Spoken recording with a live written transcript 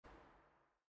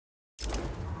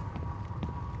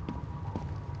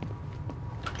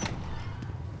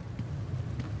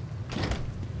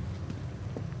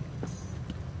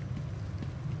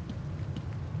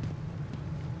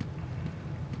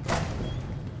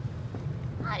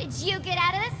did you get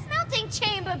out of the smelting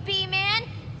chamber, B-Man?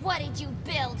 What did you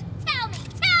build? Tell me,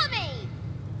 tell me!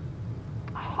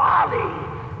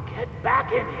 Harley, get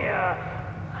back in here.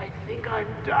 I think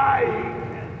I'm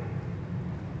dying.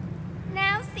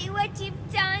 Now see what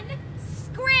you've done?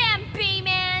 Scram,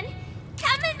 B-Man!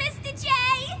 Coming, Mr. J!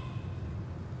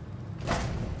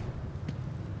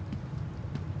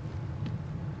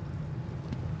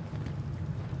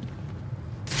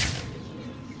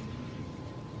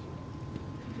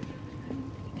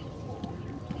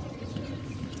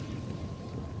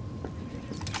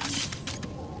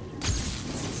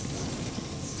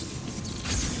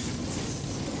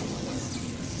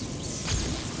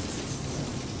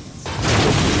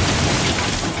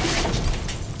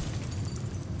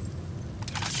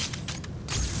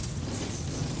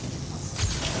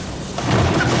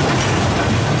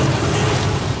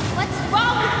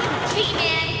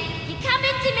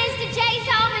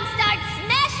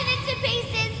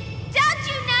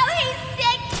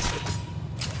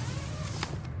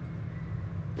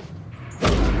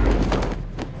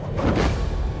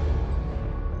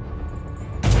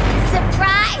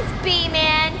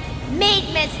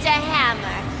 Mr.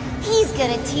 Hammer. He's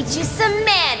gonna teach you some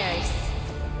manners.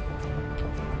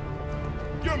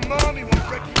 Your mommy won't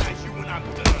recognize you when I'm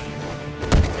done.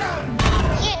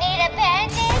 You need a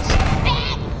bandage?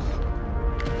 Back!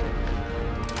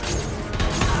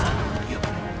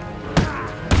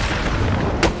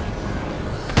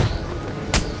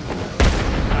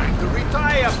 Time to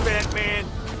retire, Batman.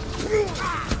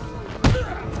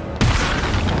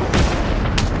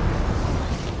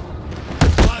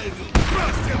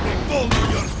 Fold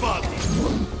your body.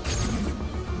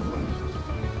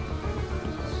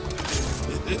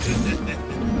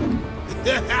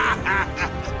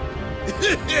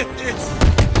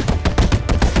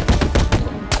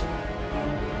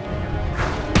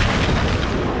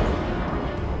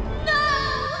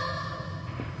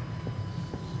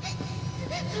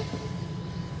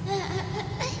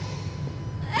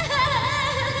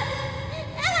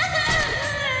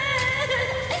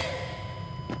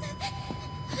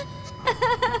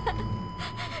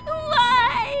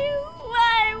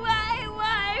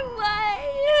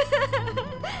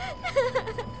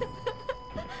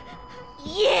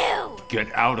 Get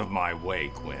out of my way,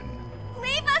 Quinn.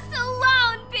 Leave us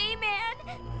alone, B-Man!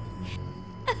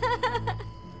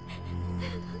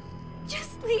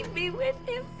 Just leave me with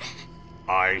him.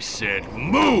 I said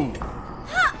move!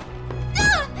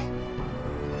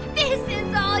 This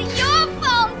is all your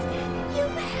fault!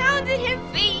 You've hounded him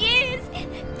for years,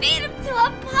 beat him to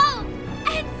a pulp,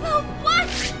 and for what?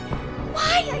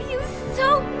 Why are you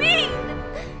so mean?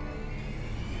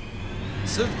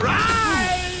 Surprise!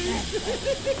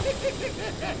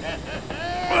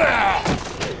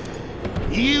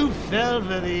 You fell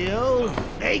for the old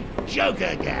fake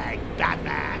Joker gag,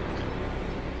 Batman.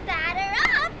 Batter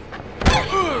up!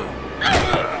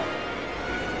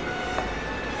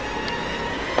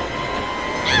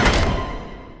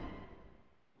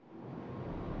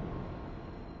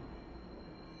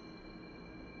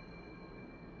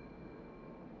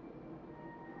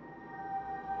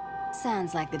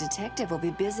 Sounds like the detective will be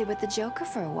busy with the Joker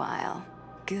for a while.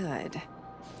 Good.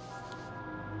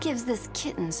 Gives this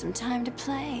kitten some time to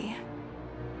play.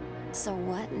 So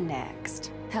what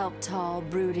next? Help tall,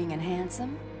 brooding, and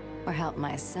handsome? Or help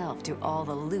myself do all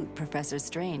the loot Professor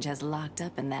Strange has locked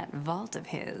up in that vault of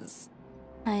his?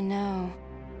 I know.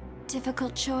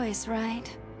 Difficult choice, right?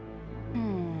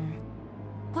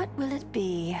 What will it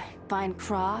be? Find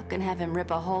Croc and have him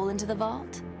rip a hole into the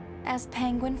vault? Ask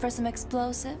Penguin for some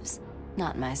explosives?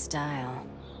 Not my style.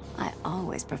 I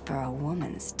always prefer a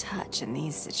woman's touch in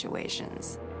these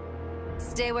situations.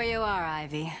 Stay where you are,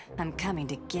 Ivy. I'm coming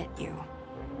to get you.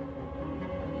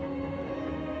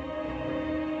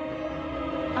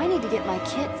 I need to get my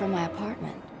kit from my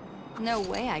apartment. No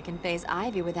way I can face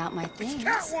Ivy without my things.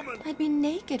 Catwoman! I'd be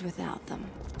naked without them.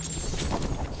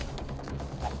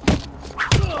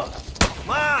 Come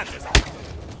on!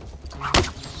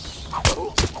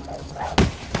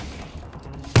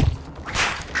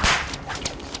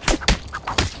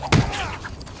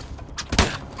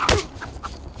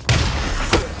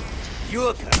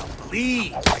 You're gonna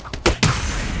bleed.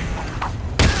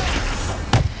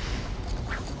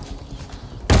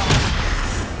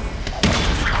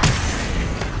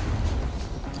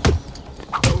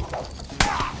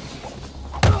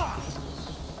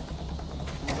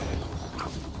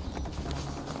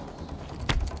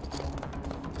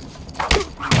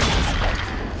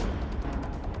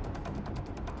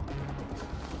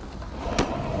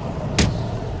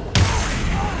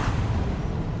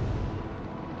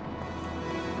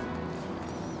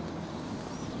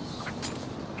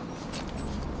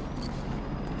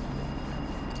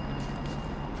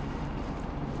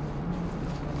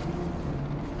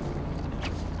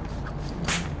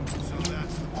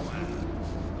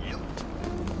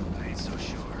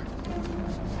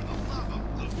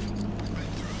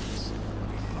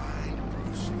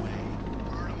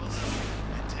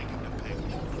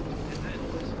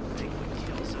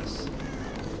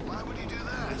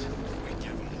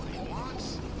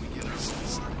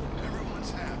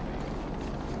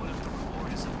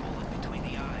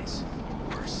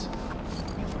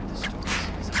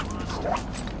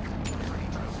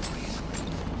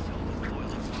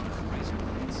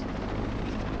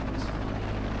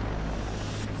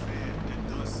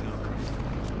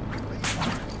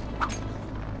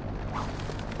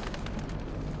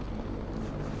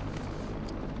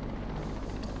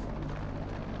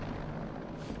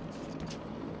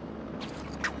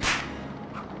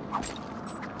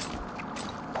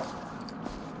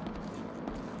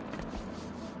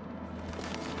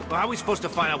 Well, how are we supposed to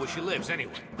find out where she lives,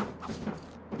 anyway?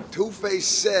 Two-Face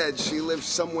said she lives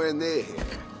somewhere near here.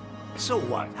 So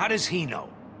what? How does he know?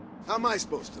 How am I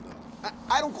supposed to know?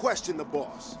 I don't question the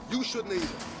boss. You shouldn't either.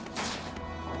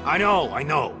 I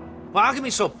know. Well, how come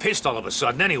he's so pissed all of a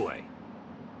sudden, anyway?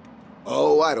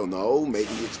 Oh, I don't know. Maybe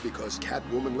it's because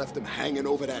Catwoman left him hanging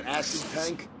over that acid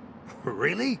tank?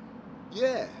 Really?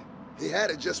 Yeah. He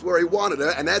had her just where he wanted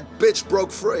her, and that bitch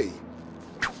broke free.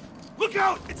 Look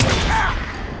out! It's a cat!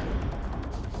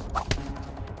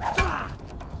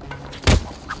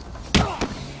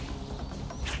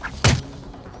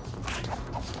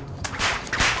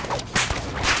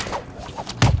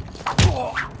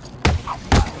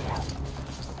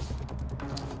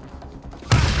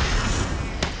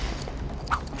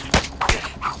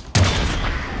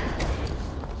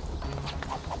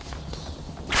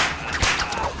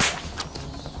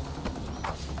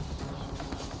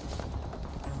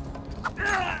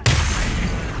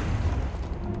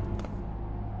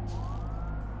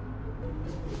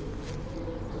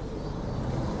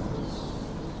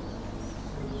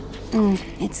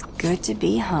 It's good to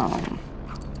be home.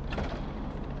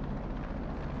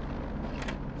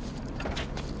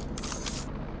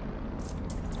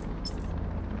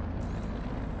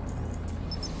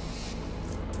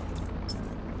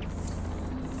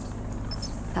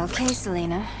 Okay,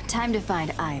 Selena. Time to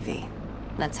find Ivy.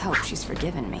 Let's hope she's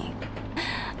forgiven me.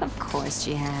 Of course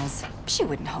she has. She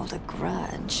wouldn't hold a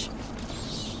grudge.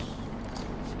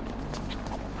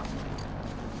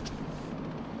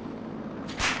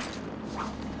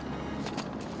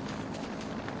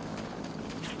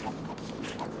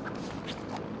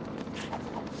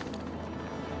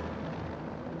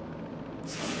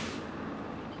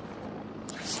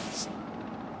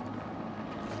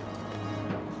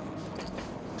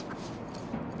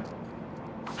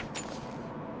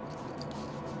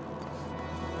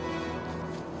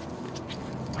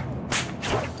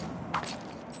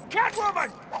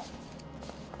 Catwoman!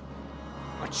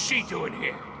 What's she doing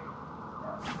here?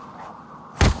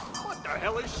 What the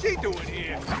hell is she doing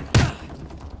here?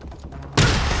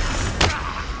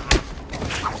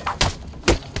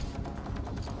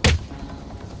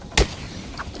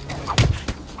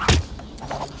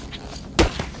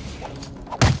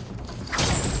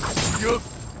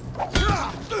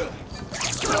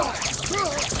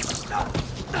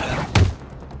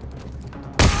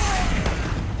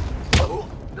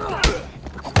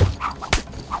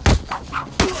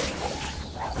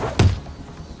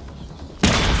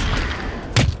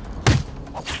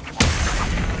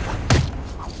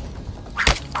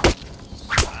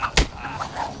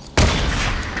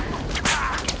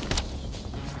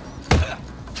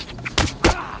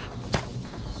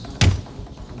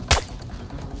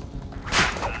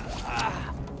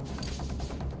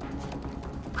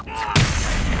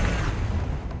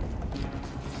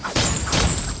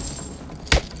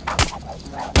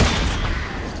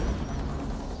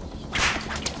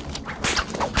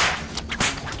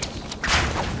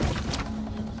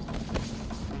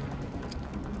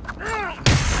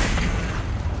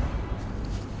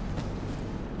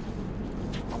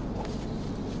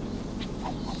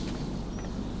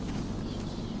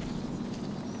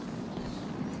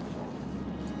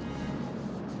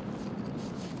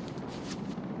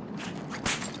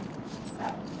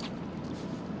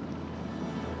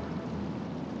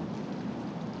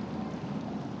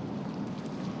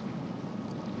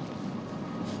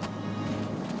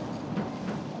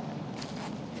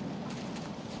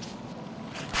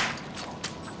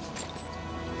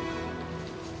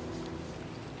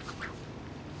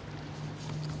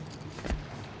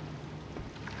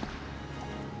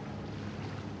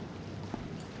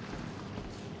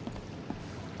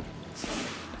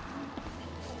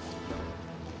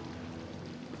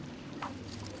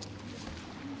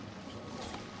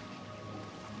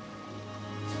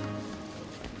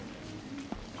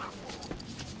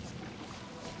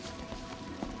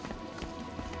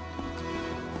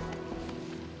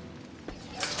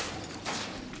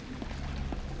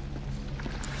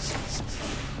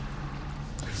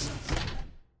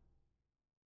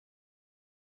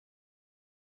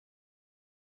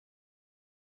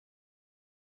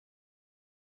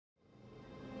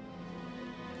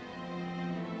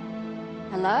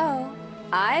 Hello?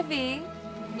 Ivy?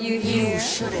 You here? You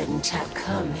shouldn't have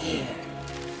come here.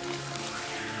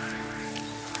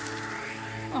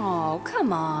 Oh,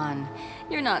 come on.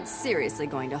 You're not seriously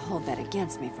going to hold that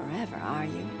against me forever, are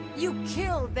you? You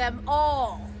killed them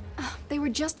all! They were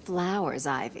just flowers,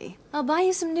 Ivy. I'll buy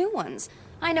you some new ones.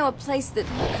 I know a place that...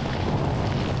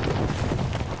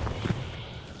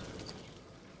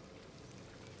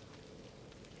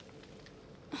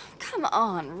 Come Come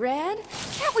on, Red.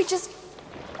 Can't we just...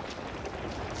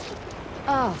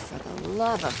 Oh, for the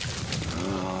love of...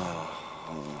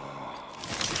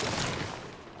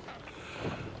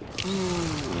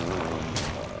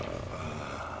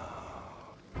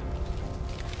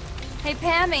 Hey,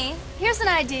 Pammy, here's an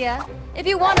idea. If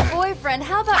you want a boyfriend,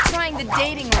 how about trying the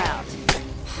dating route?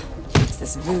 It's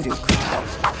this voodoo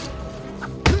crap.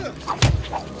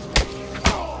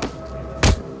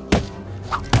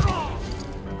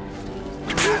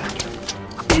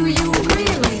 Do you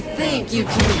really think you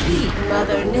can beat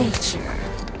Mother Nature?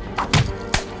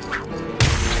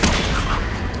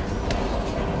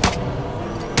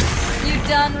 You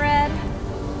done, Red?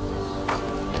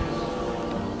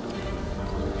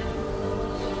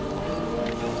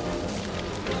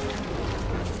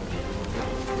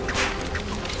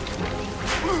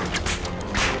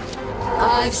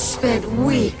 I've spent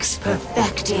weeks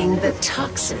perfecting the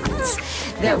toxins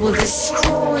that will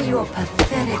destroy your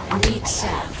pathetic meat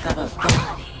sack of a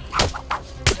body.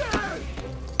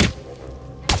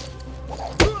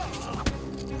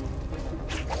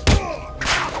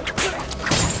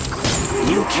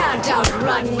 You can't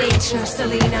outrun nature,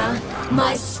 Selena.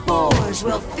 My spores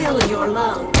will fill your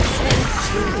lungs and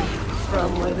kill you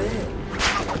from within.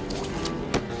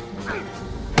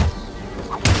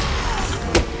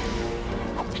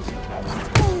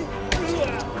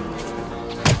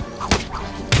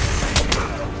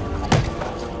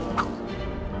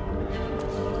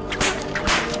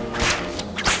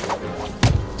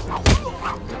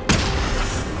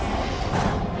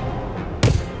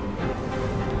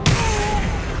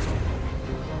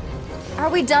 Are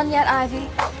we done yet, Ivy?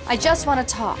 I just want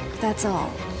to talk, that's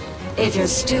all. If you're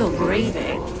still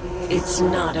breathing, it's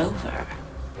not over.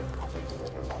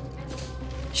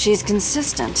 She's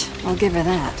consistent, I'll give her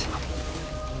that.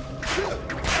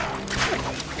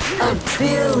 1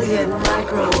 billion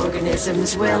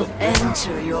microorganisms will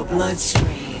enter your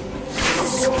bloodstream.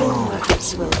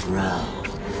 Spores will grow,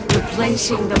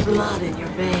 replacing the blood in your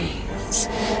veins.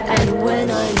 And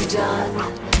when I'm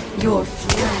done, your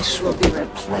flesh will be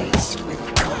replaced with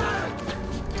blood.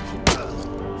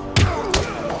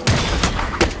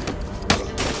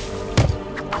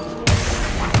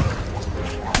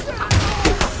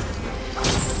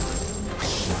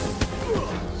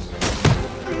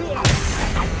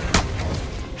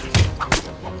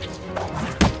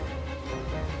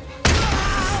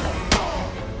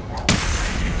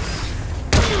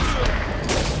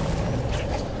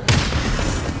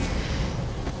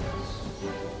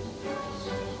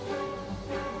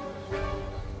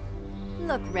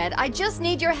 Look, Red, I just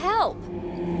need your help.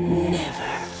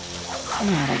 Never.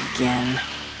 Not again.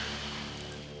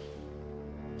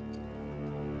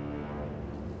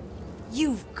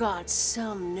 You've got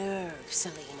some nerve,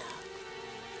 Selena.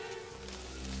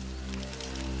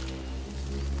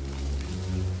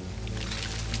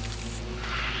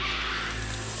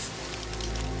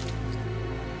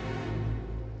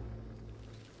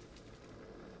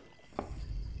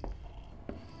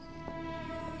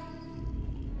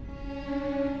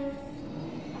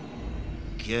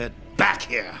 Get back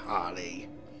here, Harley.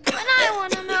 But I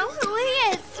want to know who he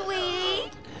is,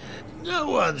 sweetie. No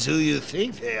one's who you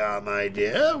think they are, my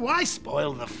dear. Why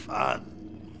spoil the fun?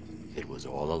 It was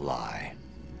all a lie.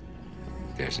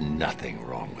 There's nothing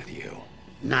wrong with you.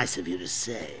 Nice of you to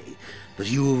say, but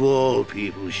you of all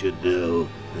people should know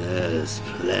there's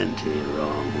plenty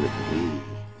wrong with me.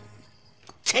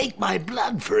 Take my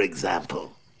blood, for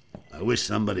example. I wish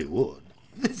somebody would.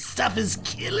 This stuff is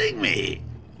killing me.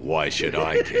 Why should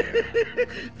I care?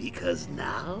 Because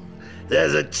now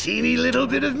there's a teeny little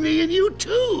bit of me in you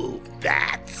too.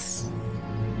 That's...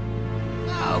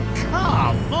 Oh,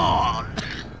 come on.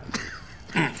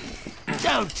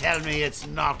 Don't tell me it's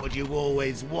not what you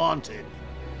always wanted.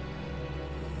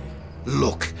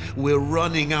 Look, we're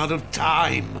running out of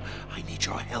time. I need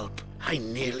your help. I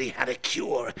nearly had a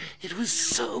cure. It was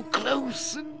so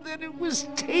close, and then it was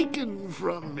taken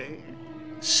from me.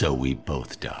 So we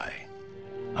both die.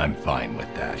 I'm fine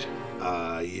with that.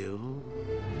 Are you?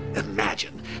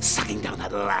 Imagine sucking down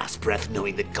that last breath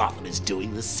knowing that Gotham is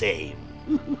doing the same.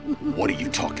 What are you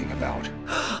talking about?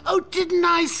 Oh, didn't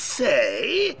I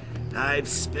say? I've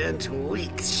spent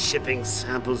weeks shipping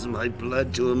samples of my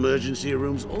blood to emergency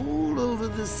rooms all over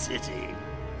the city.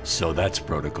 So that's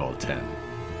Protocol 10.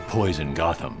 Poison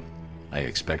Gotham. I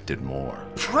expected more.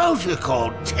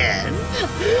 Protocol 10?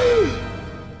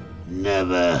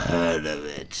 Never heard of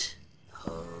it.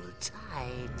 Hold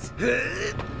tight.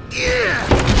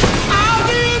 I'll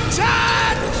be in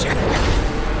touch!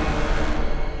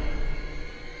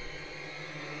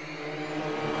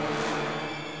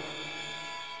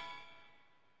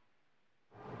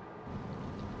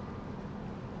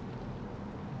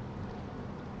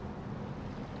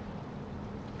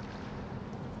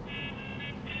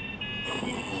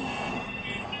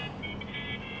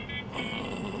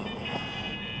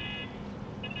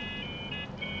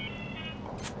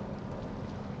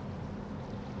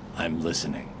 I'm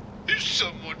listening. Is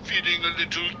someone feeling a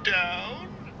little down?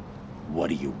 What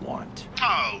do you want?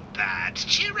 Oh, Bats,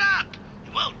 cheer up.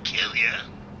 It won't kill you.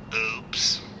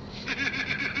 Oops.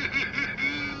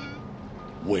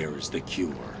 Where is the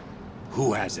cure?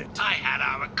 Who has it? I had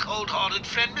our cold-hearted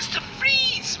friend Mr.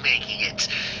 Freeze making it,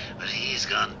 but he's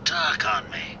gone dark on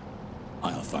me.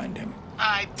 I'll find him.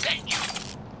 I bet you.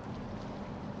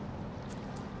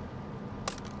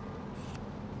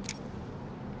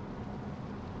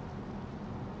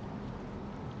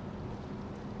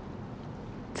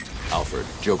 Alfred,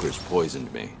 Joker's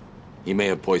poisoned me. He may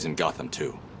have poisoned Gotham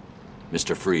too.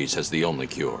 Mr. Freeze has the only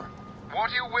cure.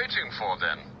 What are you waiting for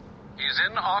then? He's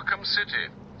in Arkham City.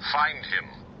 Find him.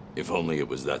 If only it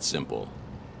was that simple.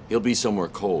 He'll be somewhere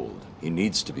cold. He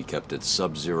needs to be kept at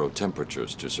sub-zero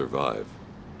temperatures to survive.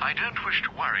 I don't wish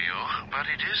to worry you, but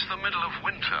it is the middle of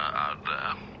winter out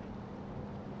there.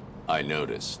 I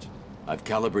noticed. I've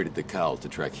calibrated the cowl to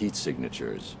track heat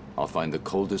signatures. I'll find the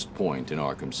coldest point in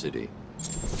Arkham City.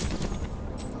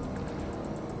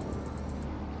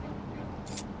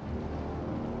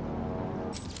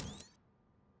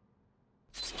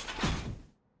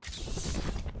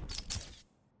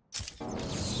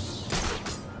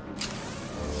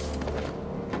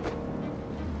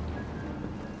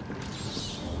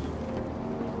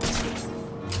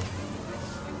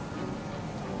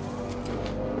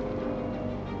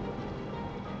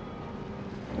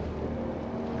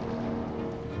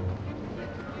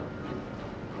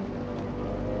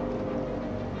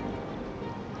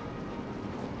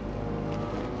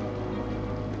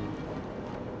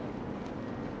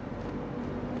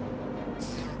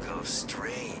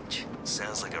 Strange.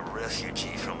 Sounds like a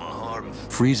refugee from a harbor.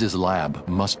 Freeze's lab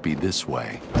must be this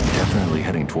way. Definitely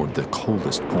heading toward the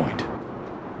coldest point.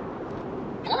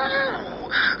 Whoa!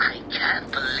 I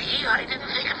can't believe I didn't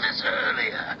think of this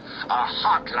earlier. A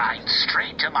hotline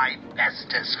straight to my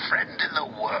bestest friend in the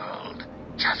world.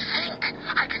 Just think,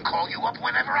 I can call you up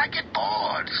whenever I get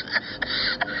bored.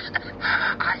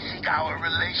 I think our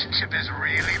relationship is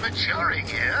really maturing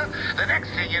here. The next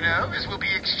thing you know is we'll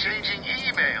be exchanging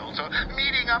emails or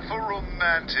meeting up for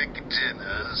romantic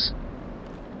dinners.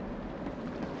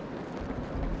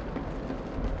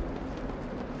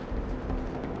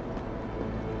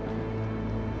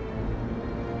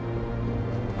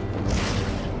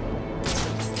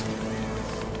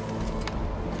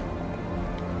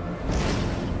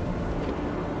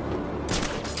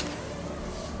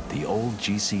 The old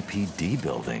GCPD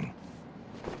building.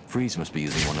 Freeze must be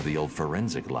using one of the old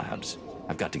forensic labs.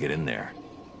 I've got to get in there.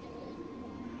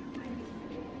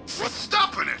 What's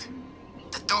stopping it?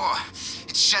 The door.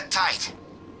 It's shut tight.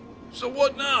 So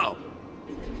what now?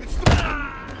 It's the...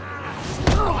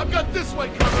 I've got this way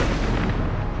covered.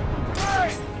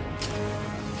 Hey!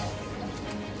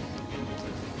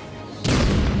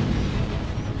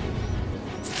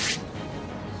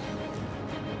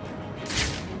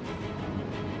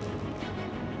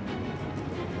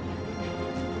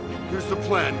 Here's the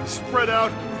plan. Spread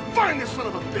out, find this son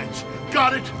of a bitch.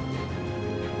 Got it?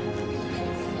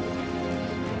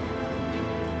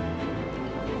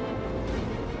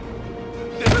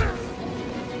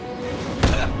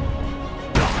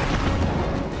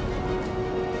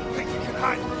 Think you can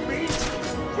hide from me?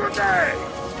 Grenade!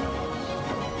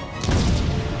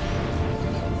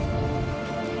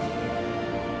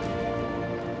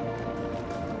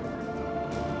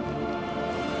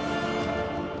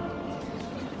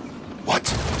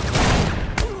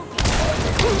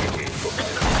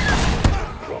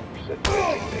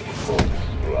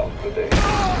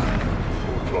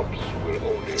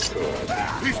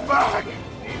 He's back!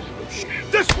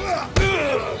 This one!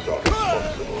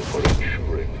 Responsible for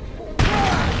ensuring food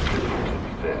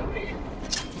fairly.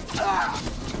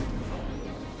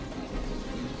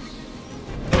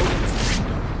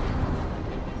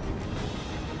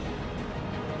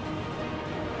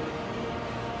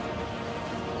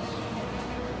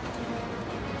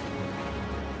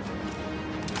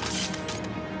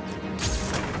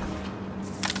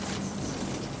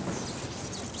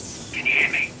 Can you hear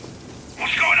me?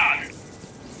 What's going on?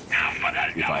 Now for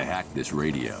the If I hack this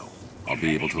radio, I'll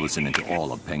be able to listen into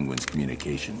all of Penguin's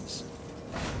communications.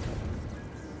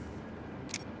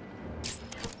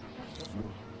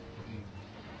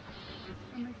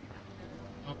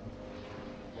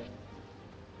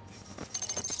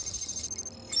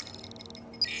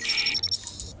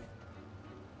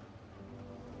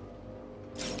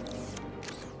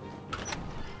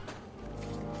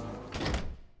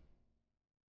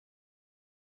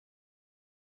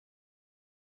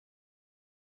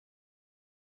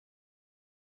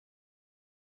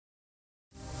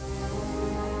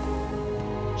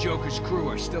 Joker's crew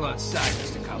are still outside,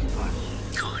 Mr. Cobblepot.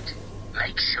 Good.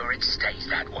 Make sure it stays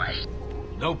that way.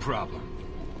 No problem.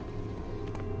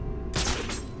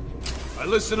 All right,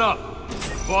 listen up.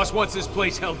 Boss wants this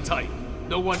place held tight.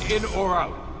 No one in or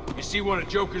out. You see one of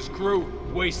Joker's crew,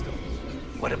 waste them.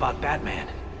 What about Batman?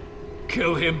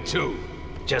 Kill him too.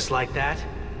 Just like that?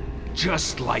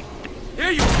 Just like...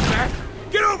 Here you are, Bat!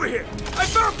 Get over here! I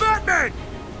found Batman!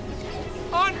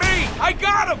 On me! I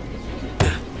got him!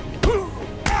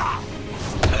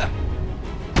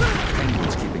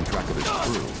 Penguin's keeping track of his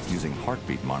crew using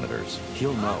heartbeat monitors.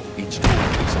 He'll know each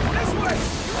time someone This way!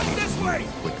 I need This to way!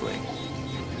 move quickly.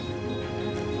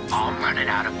 I'm running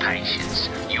out of patience.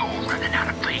 You're running out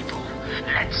of people.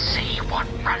 Let's see what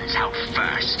runs out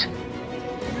first.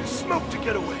 Smoke to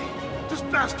get away. This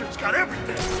bastard's got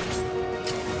everything.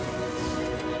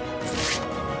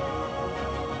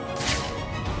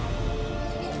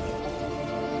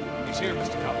 He's here,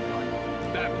 Mr.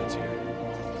 Cobblepot. Batman's here.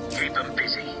 Keep him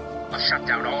busy. I've shut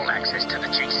down all access to the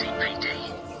GCPD.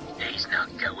 He's not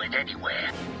going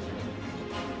anywhere.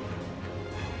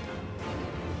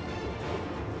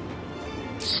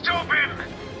 Stop him!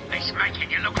 He's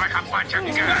making you look like a bunch of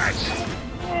guys.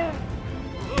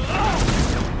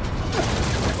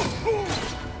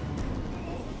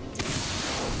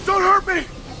 Don't hurt me!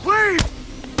 Please!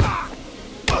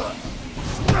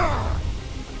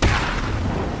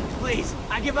 Please,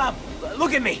 I give up.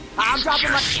 Look at me. I'm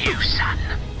dropping my... You, son.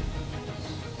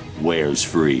 Where's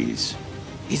Freeze?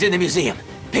 He's in the museum.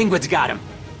 Penguin's got him.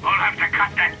 I'll have to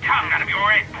cut that tongue out of your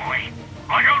head, boy.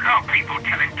 I don't know people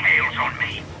telling tales on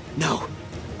me. No.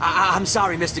 I'm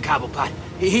sorry, Mr. Cobblepot.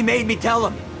 He made me tell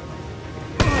him.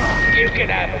 You can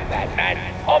have him, Batman.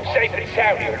 I'm safe and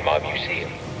sound here in my museum.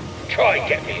 Try and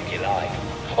get me if you like.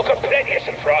 I've got plenty of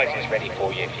surprises ready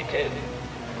for you if you do.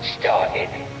 Starting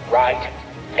right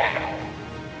now.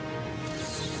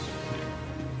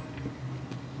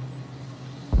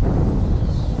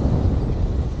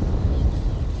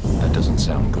 That doesn't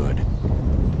sound good.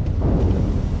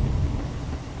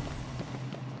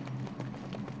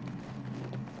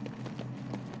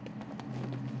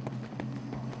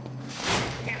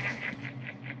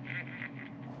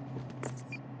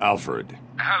 Alfred.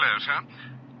 Hello, sir.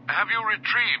 Have you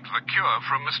retrieved the cure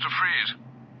from Mr. Freeze?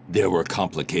 There were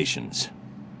complications.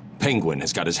 Penguin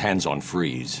has got his hands on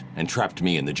Freeze and trapped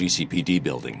me in the GCPD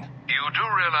building. You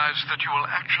do realize that you will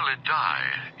actually die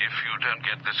if you don't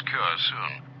get this cure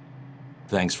soon.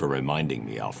 Thanks for reminding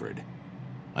me, Alfred.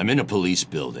 I'm in a police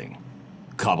building.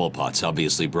 Cobblepot's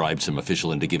obviously bribed some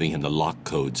official into giving him the lock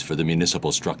codes for the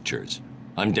municipal structures.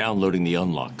 I'm downloading the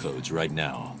unlock codes right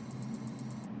now.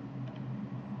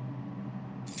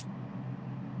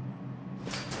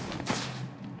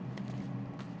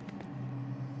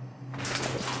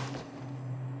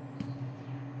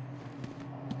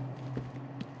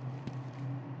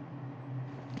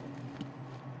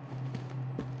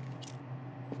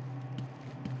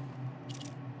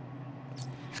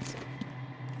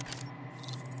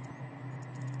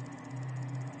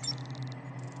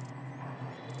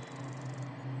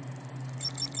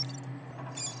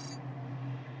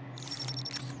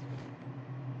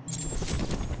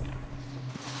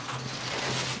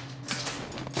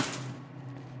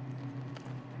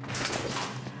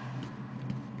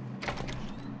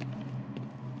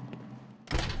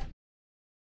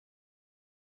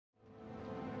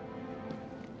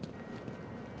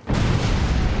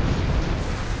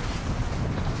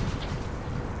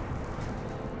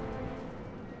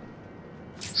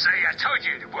 See, I told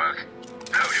you it'd work.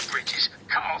 Blow the bridges,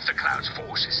 cut off the Cloud's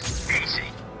forces. Easy.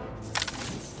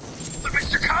 But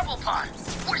Mr. Cobblepot,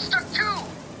 we're stuck too.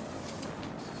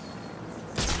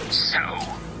 So,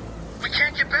 we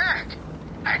can't get back.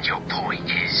 And your point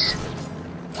is?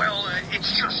 Well,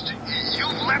 it's just,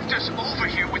 you've left us over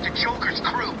here with the Joker's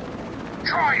crew.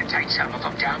 Try and take some of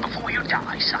them down before you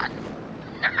die, son.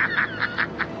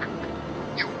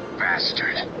 You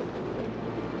bastard.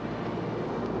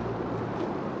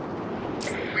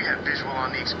 We have visual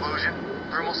on the explosion.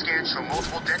 Thermal scans show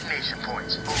multiple detonation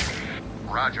points.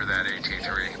 Over. Roger that,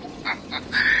 AT-3.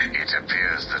 It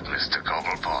appears that Mr.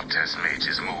 Cobblepot has made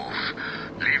his move.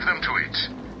 Leave them to it.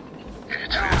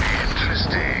 It will be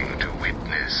interesting to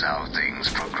witness how things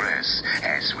progress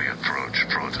as we approach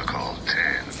Protocol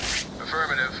 10.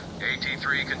 Affirmative.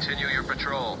 AT-3, continue your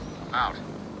patrol. Out.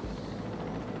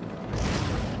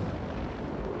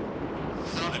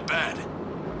 Sounded bad.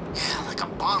 Yeah, like a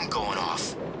bomb going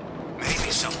off.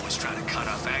 Maybe someone was trying to cut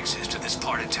off access to this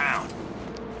part of town.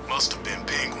 Must have been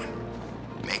Penguin.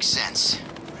 Makes sense.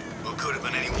 Well, could have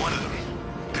been any one of them.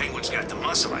 Penguin's got the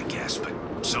muscle, I guess, but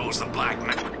so's the Black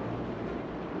Man.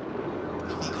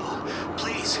 Amigo,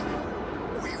 please, is.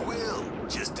 We will,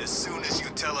 just as soon as you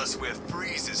tell us where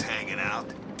Freeze is hanging out.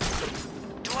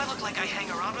 Do I look like I hang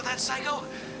around with that psycho?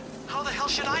 How the hell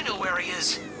should I know where he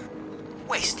is?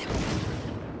 Waste him.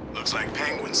 Looks like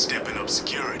Penguin's stepping up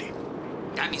security.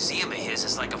 That museum of his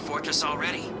is like a fortress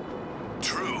already.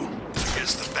 True. I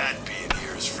guess the bat being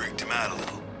here has freaked him out a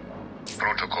little.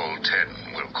 Protocol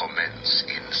 10 will commence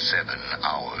in 7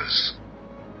 hours.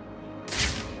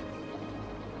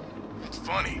 It's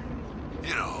funny.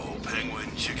 You know,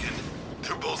 penguin, chicken,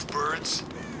 they're both birds.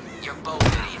 You're both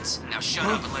idiots. Now shut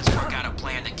up and let's work out a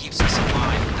plan that keeps us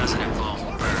alive and doesn't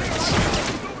involve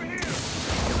birds.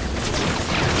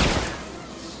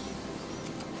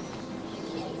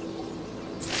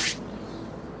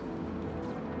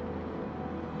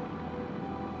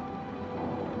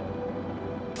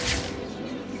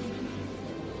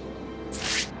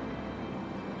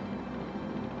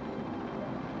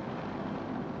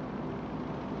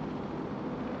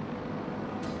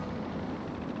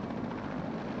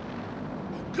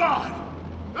 God!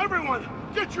 Everyone,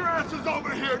 get your asses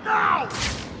over here now!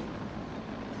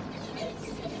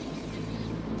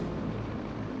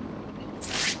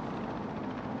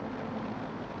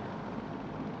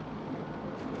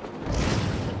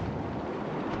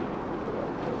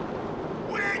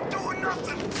 We ain't doing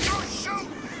nothing! Don't shoot!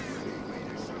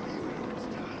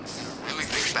 Really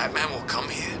think Batman will come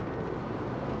here?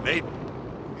 Maybe.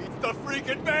 It's the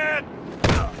freaking man!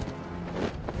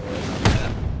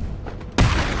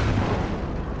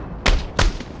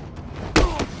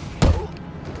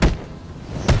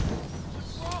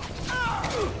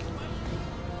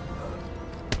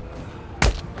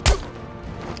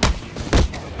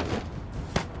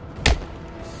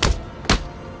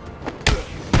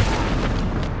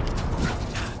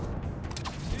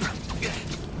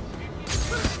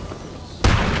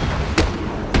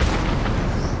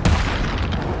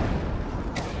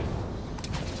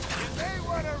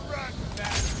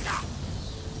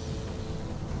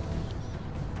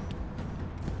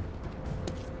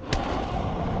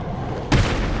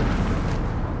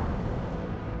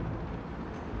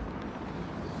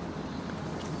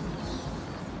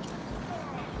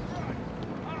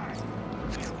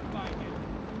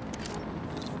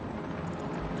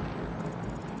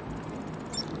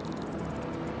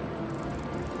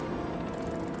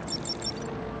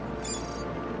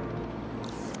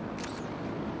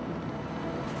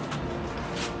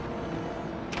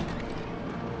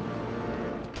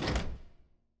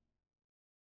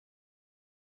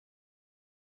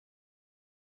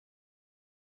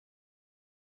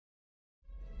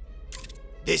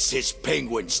 This is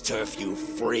Penguin's turf, you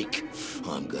freak.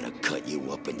 I'm gonna cut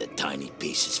you up into tiny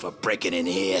pieces for breaking in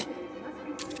here.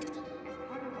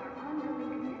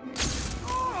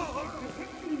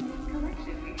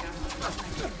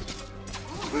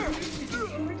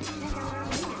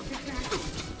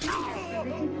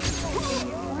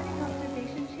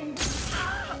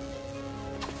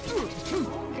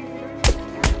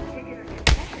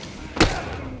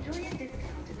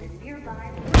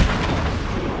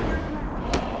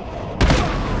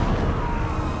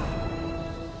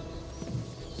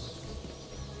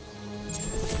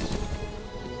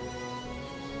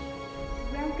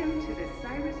 Welcome to the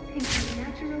Cyrus Pinckney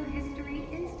Natural History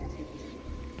Institute.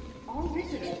 All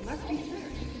visitors must be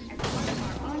searched as part of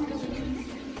our ongoing commitment.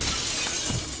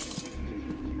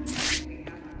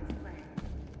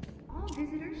 All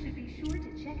visitors should be sure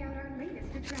to check out our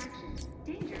latest attraction,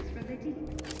 Dangers from the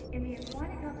Deep, in the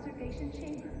Aquatic Observation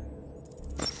Chamber.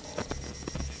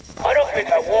 I don't think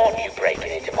I want you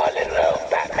breaking into my little home,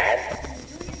 Batman.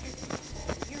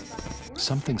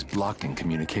 Something's blocking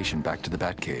communication back to the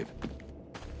Batcave.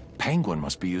 Penguin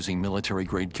must be using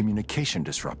military-grade communication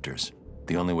disruptors.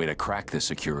 The only way to crack this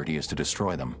security is to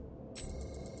destroy them.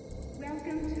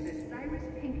 Welcome to the Cyrus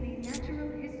Pinckney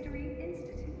Natural History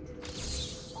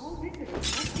Institute. All visitors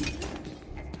must be searched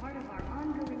as part of our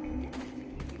ongoing commitment to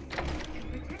keep you safe and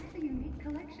protect the unique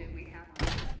collection we have.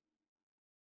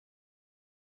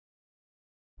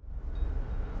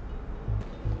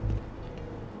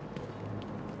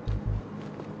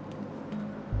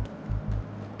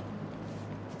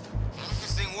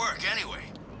 Work anyway.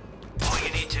 All you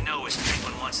need to know is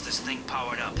Penguin wants this thing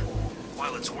powered up.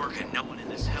 While it's working, no one in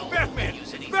this hell will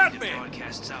use anything that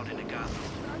broadcasts out into Gotham.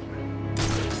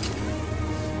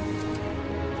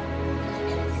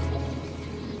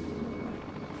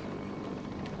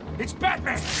 It's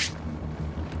Batman!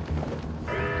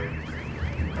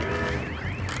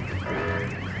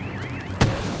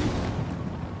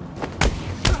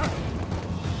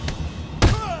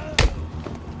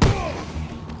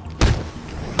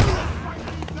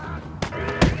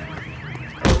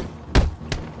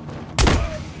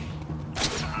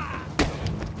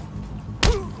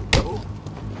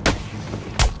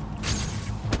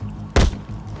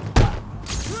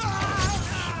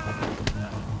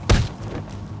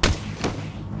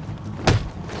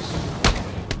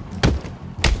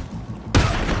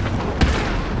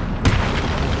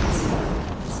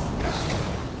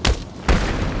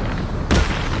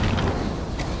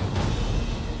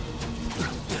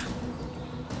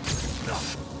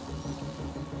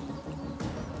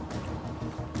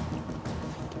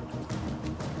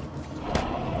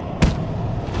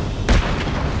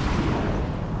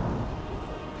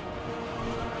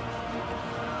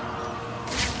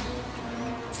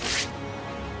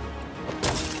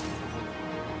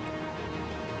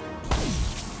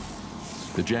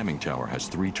 The jamming tower has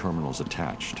 3 terminals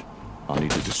attached. I'll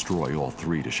need to destroy all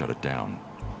 3 to shut it down.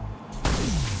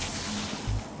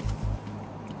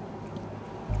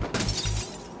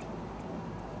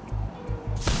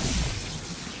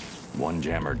 One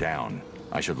jammer down.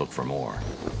 I should look for more.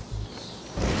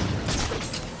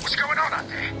 What's going on out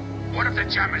there? One of the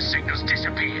jammer signals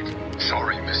disappeared.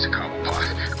 Sorry, Mr.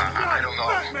 Cobblepot. I don't know.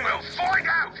 Batman. We'll find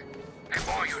out! And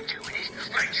while you're doing it,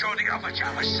 make sure the other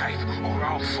jammer's safe, or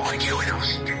I'll find you and I'll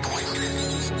stick with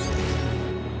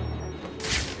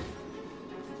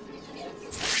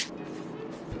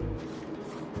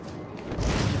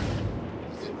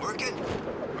you. Working?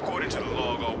 According to the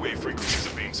log, all wave frequencies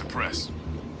are being suppressed.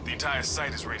 The entire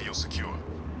site is radio secure.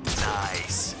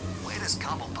 Nice. Where does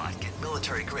Cobblepot get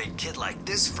military-grade kit like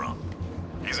this from?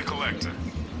 He's a collector.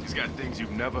 He's got things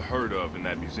you've never heard of in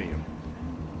that museum.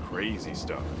 Crazy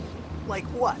stuff. Like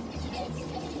what?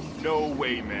 No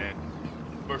way, man.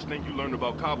 First thing you learn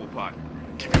about Cobblepot.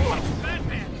 Give me one.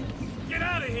 Batman! Get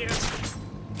out of here!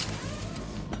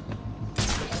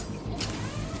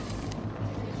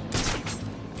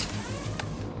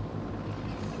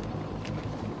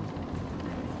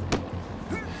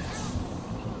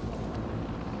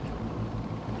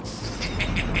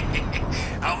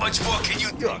 How much more can you...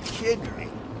 You're kidding me.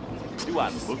 Do I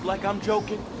look like I'm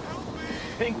joking?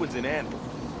 Penguin's an animal.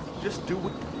 Just do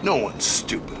what... No one's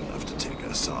stupid enough to take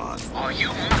us on. Are you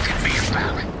mucking me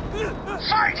about?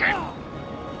 Fight him!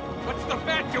 What's the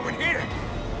bat doing here?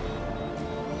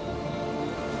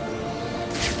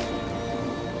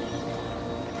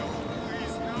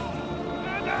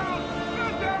 Stand down!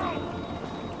 Stand down!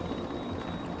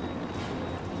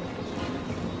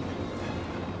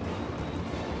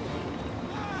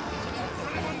 Is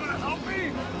anyone gonna help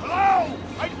me? Hello?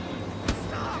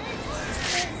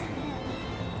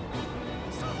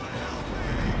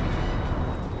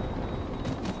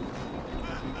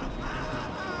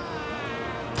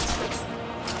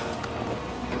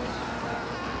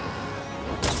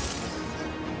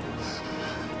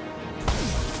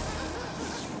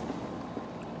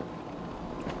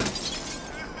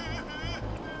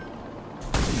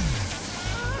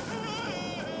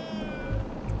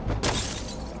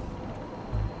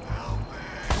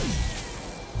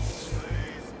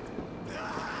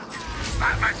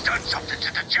 Batman's done something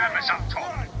to the jammers up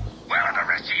top. Where are the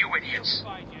rest of you idiots?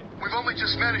 We've only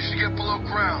just managed to get below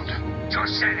ground.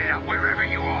 Just set it up wherever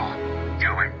you are.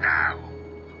 Do it now!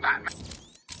 Batman.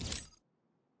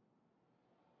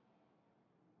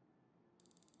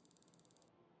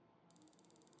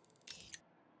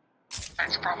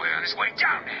 That's probably on his way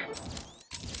down there.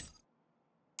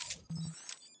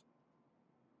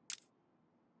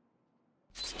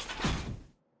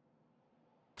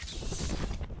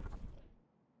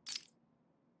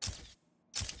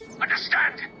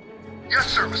 Understand? Yes,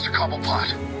 sir, Mr.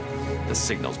 Cobblepot. The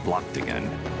signal's blocked again.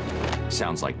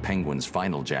 Sounds like Penguin's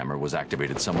final jammer was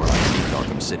activated somewhere underneath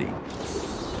Arkham City.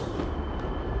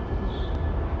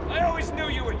 I always knew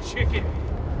you were chicken.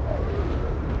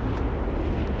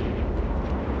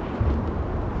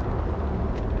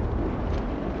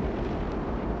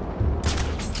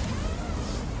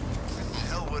 What the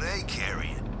hell were they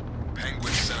carrying?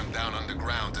 Penguin sent him down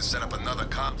underground to set up another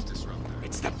comms disruptor.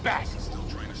 It's the bat. He's still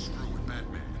trying to screw with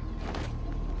Batman.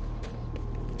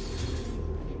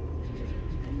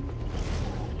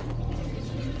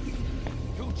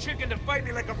 Too chicken to fight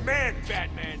me like a man,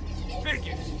 Batman.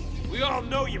 Figures. We all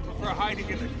know you prefer hiding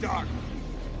in the dark.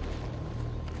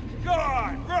 Go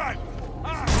on, run!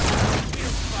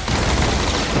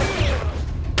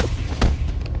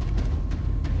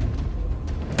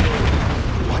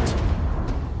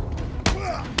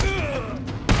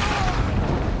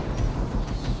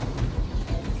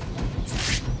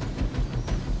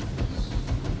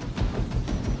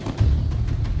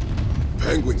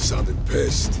 Penguin sounded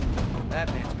pissed.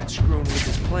 Batman's been screwing with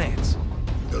his plans.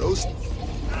 Those...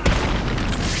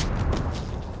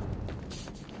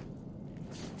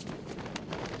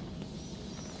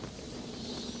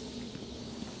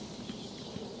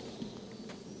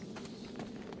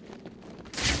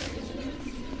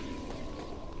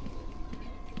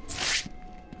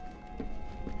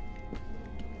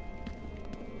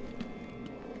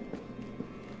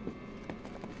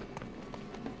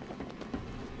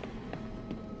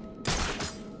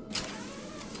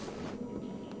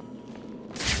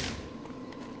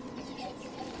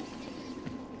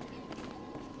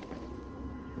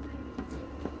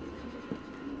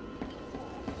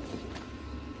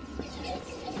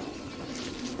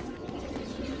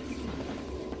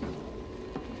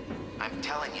 I'm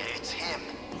telling you, it's him.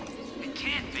 It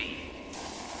can't be.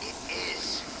 It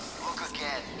is. Look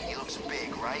again. He looks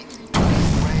big, right?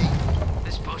 Gray.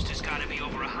 This poster's gotta be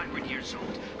over 100 years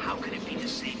old. How could it be the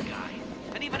same guy?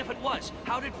 And even if it was,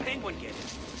 how did Penguin get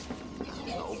it?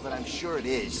 No, but I'm sure it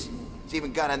is. It's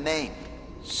even got a name.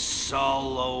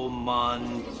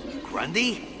 Solomon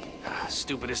Grundy?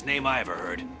 Stupidest name I ever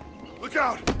heard. Look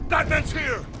out! That man's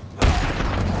here!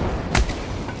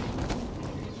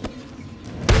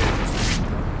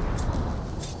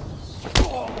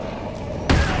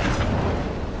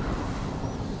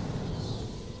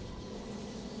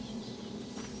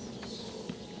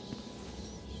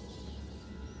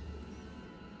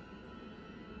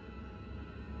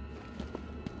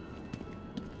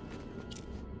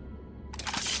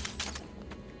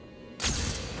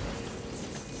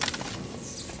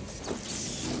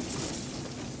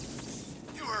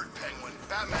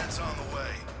 Batman's on the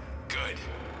way. Good.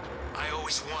 I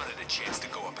always wanted a chance to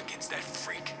go up against that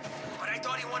freak. But I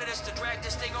thought he wanted us to drag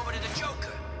this thing over to the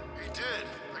Joker. He did.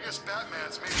 I guess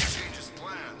Batman's maybe changed his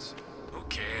plans. Who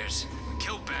cares? We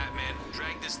kill Batman,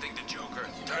 drag this thing to Joker,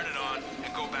 turn it on,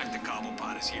 and go back to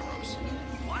Cobblepot as heroes.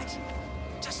 What?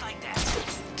 Just like that?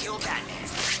 Kill Batman?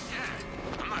 Yeah,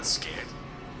 I'm not scared.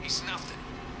 He's nothing.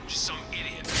 Just some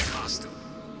idiot in a costume.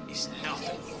 He's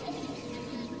nothing.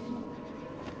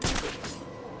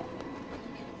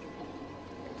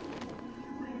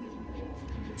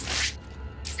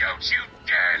 Don't you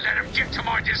dare let him get to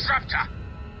my disruptor!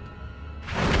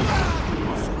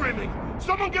 Screaming!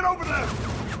 Someone get over there!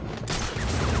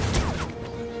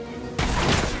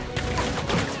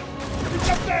 He's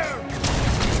up there!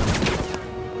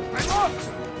 I lost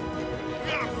him! We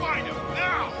gotta find him,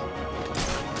 now!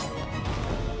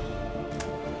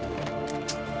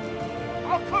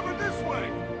 I'll cover this way!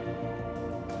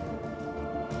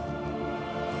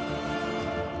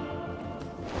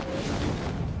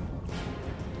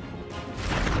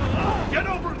 Get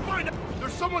over and find him!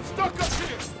 There's someone stuck up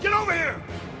here! Get over here!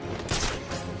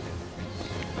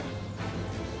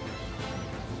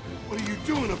 What are you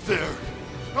doing up there?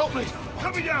 Help me!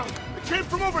 Help me down! It came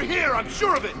from over here, I'm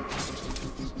sure of it!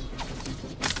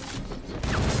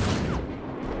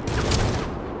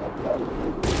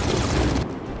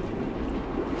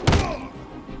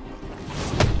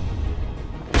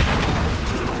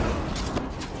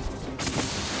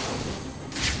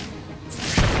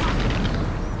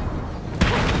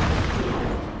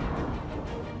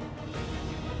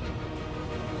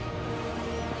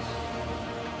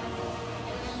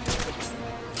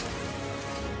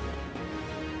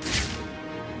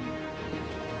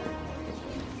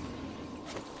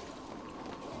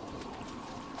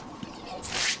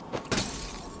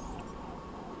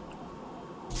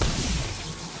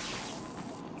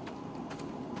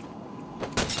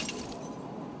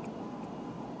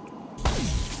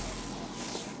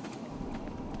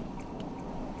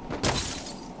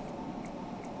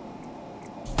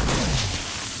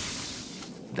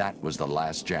 That was the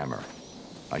last jammer.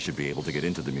 I should be able to get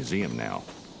into the museum now.